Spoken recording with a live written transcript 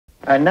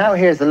And now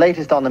here's the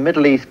latest on the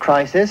Middle East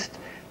crisis.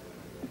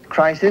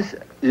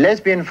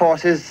 Lesbian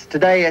forces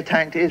today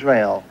attacked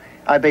Israel.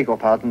 I beg your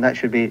pardon, that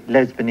should be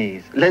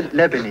Lebanese.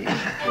 Lebanese.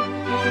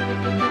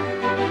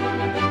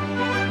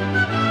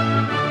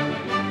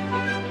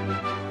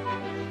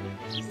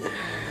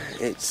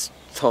 It's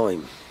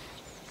time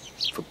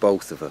for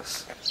both of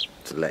us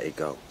to let it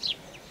go.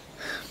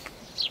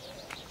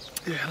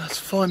 Yeah, that's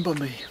fine by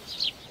me.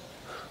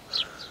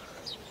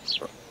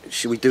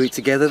 Should we do it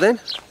together then?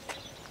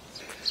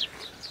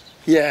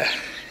 Yeah,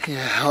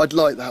 I'd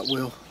like that,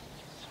 Will.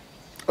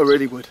 I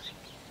really would.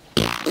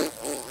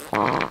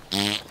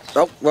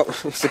 Oh, well,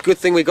 it's a good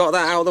thing we got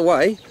that out of the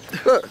way.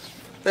 Look,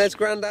 there's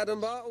Grandad and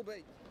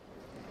Bartleby.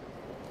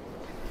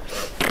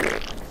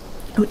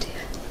 Oh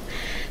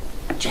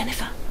dear.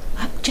 Jennifer.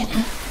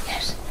 Jennifer.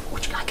 Yes.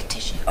 Would you like a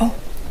tissue? Oh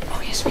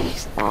yes,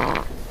 please.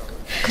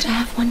 Could I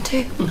have one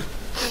too?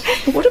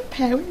 What a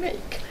pair we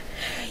make.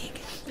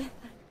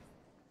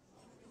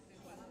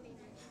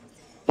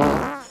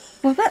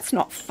 Well, that's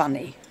not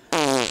funny.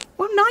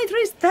 Well, neither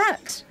is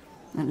that.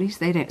 At least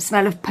they don't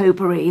smell of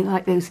potpourri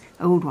like those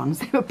old ones.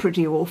 They were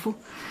pretty awful.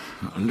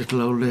 A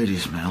little old lady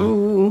smell.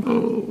 Ooh.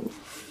 Oh.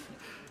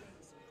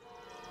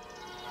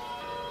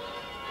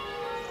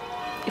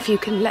 If you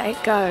can let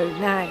it go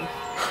now.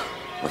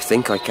 I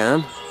think I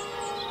can.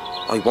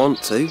 I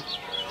want to.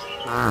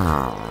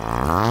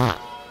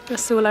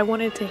 That's all I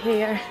wanted to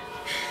hear.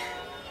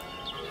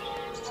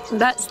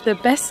 That's the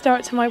best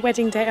start to my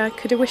wedding day I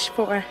could have wished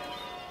for.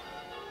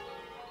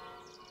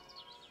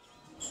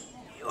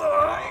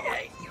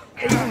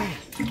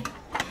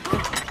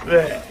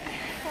 There.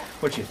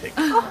 What do you think?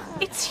 Oh,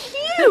 it's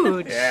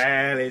huge.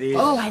 Yeah, it is.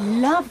 Oh, I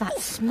love that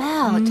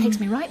smell. It takes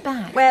me right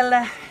back.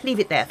 Well, leave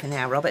it there for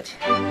now, Robert.